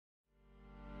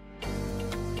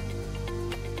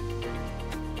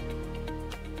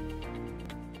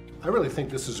I really think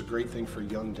this is a great thing for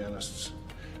young dentists,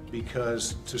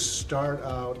 because to start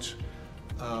out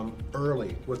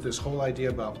early with this whole idea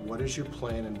about what is your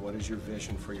plan and what is your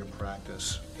vision for your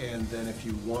practice, and then if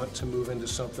you want to move into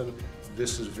something,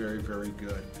 this is very, very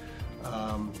good.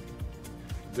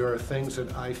 There are things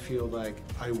that I feel like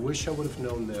I wish I would have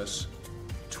known this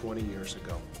 20 years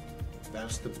ago.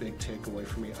 That's the big takeaway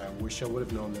for me. I wish I would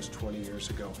have known this 20 years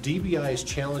ago. DBI is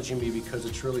challenging me because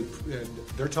it's really,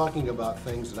 they're talking about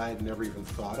things that I had never even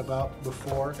thought about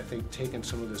before. I think taking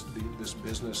some of this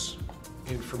business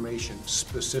information,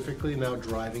 specifically now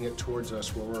driving it towards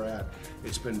us where we're at,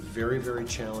 it's been very, very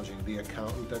challenging. The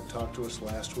accountant that talked to us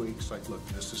last week is like, look,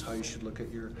 this is how you should look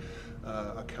at your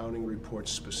accounting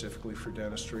reports specifically for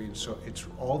dentistry. And so it's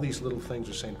all these little things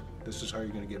are saying, this is how you're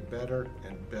going to get better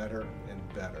and better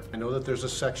and better. I know that there's a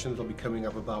section that'll be coming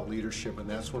up about leadership, and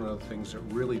that's one of the things that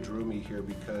really drew me here,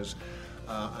 because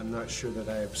I'm not sure that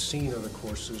I have seen other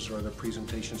courses or other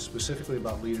presentations specifically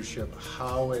about leadership,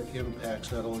 how it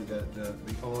impacts not only the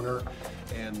owner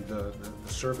and the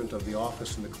servant of the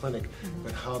office and the clinic,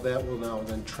 but how that will now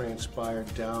then transpire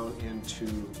down into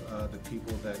the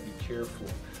people that you care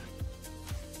for.